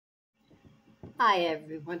Hi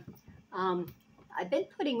everyone. I've been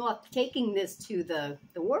putting off taking this to the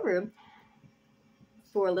war room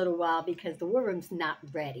for a little while because the war room's not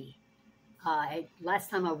ready. Last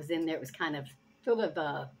time I was in there, it was kind of full of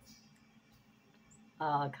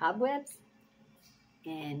cobwebs,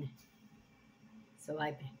 and so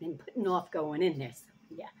I've been putting off going in there. So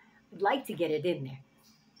yeah, I'd like to get it in there.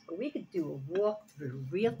 So we could do a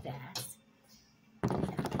walkthrough real fast,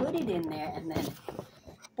 put it in there, and then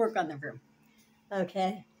work on the room.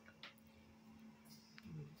 Okay.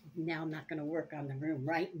 Now I'm not going to work on the room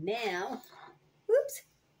right now. Whoops.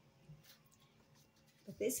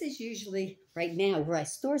 But this is usually right now where I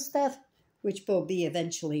store stuff, which will be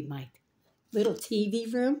eventually my little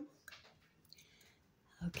TV room.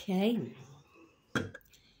 Okay.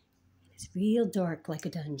 It's real dark like a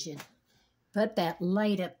dungeon. But that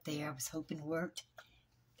light up there, I was hoping worked.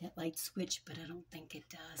 That light switch, but I don't think it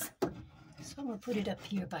does. So I'm going to put it up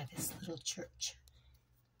here by this little church.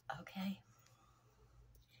 Okay.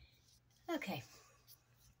 Okay.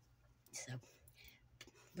 So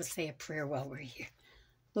let's say a prayer while we're here.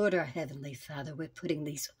 Lord, our Heavenly Father, we're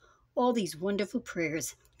putting all these wonderful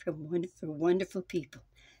prayers for wonderful people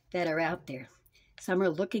that are out there. Some are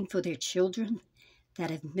looking for their children that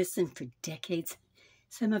have missed them for decades.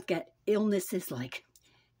 Some have got illnesses like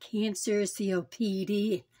cancer,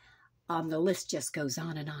 COPD. The list just goes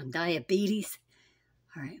on and on. Diabetes.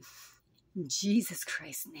 All right. In Jesus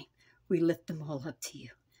Christ's name, we lift them all up to you.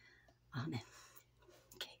 Amen.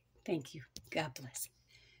 Okay. Thank you. God bless.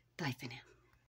 Bye for now.